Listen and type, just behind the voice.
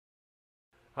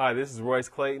Hi, this is Royce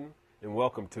Clayton, and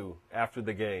welcome to After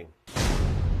the Game.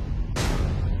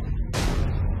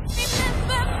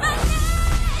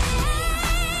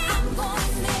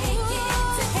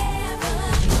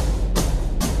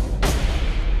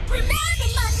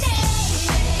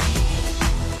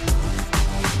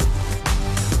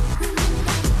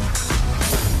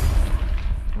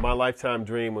 My lifetime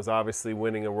dream was obviously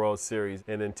winning a World Series,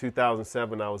 and in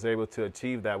 2007 I was able to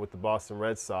achieve that with the Boston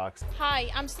Red Sox. Hi,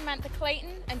 I'm Samantha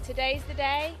Clayton, and today's the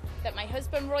day that my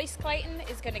husband Royce Clayton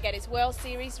is going to get his World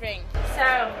Series ring.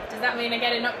 So, does that mean I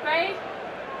get an upgrade?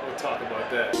 We'll talk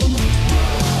about that.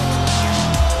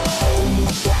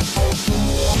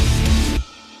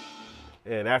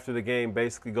 And After the Game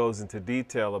basically goes into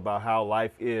detail about how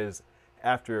life is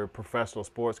after a professional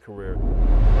sports career.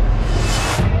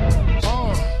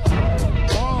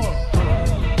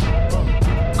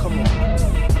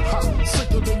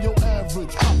 Than your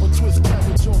average, pop a twist,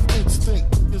 cabbage off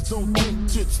instinct. Niggas don't think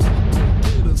jits,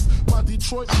 haters. My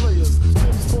Detroit players,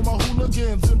 tips for my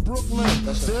hooligans in Brooklyn.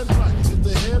 Dead right, get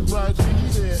the head right, be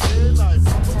there, air life.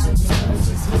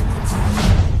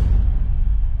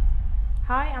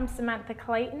 Hi, I'm Samantha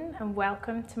Clayton, and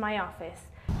welcome to my office.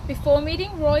 Before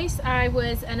meeting Royce, I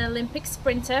was an Olympic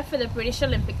sprinter for the British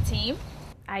Olympic team.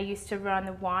 I used to run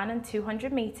the 100 and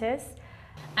 200 meters,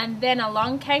 and then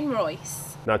along came Royce.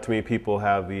 Not too many people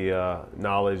have the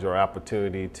knowledge or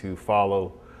opportunity to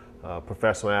follow a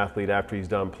professional athlete after he's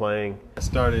done playing. I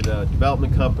started a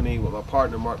development company with my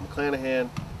partner, Mark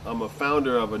McClanahan. I'm a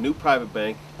founder of a new private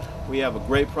bank. We have a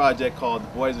great project called The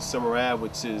Boys of Summer Ave,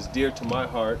 which is dear to my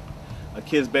heart, a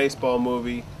kids baseball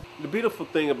movie. The beautiful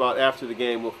thing about After the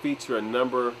Game will feature a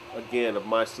number, again, of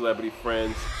my celebrity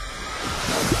friends.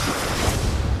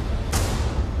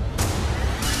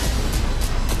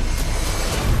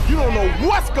 You don't know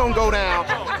what's gonna go down,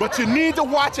 but you need to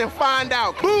watch and find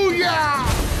out. Booyah!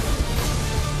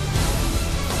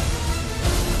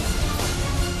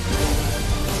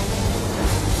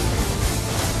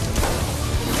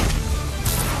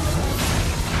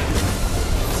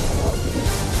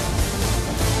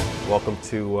 Welcome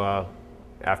to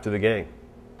After the Game.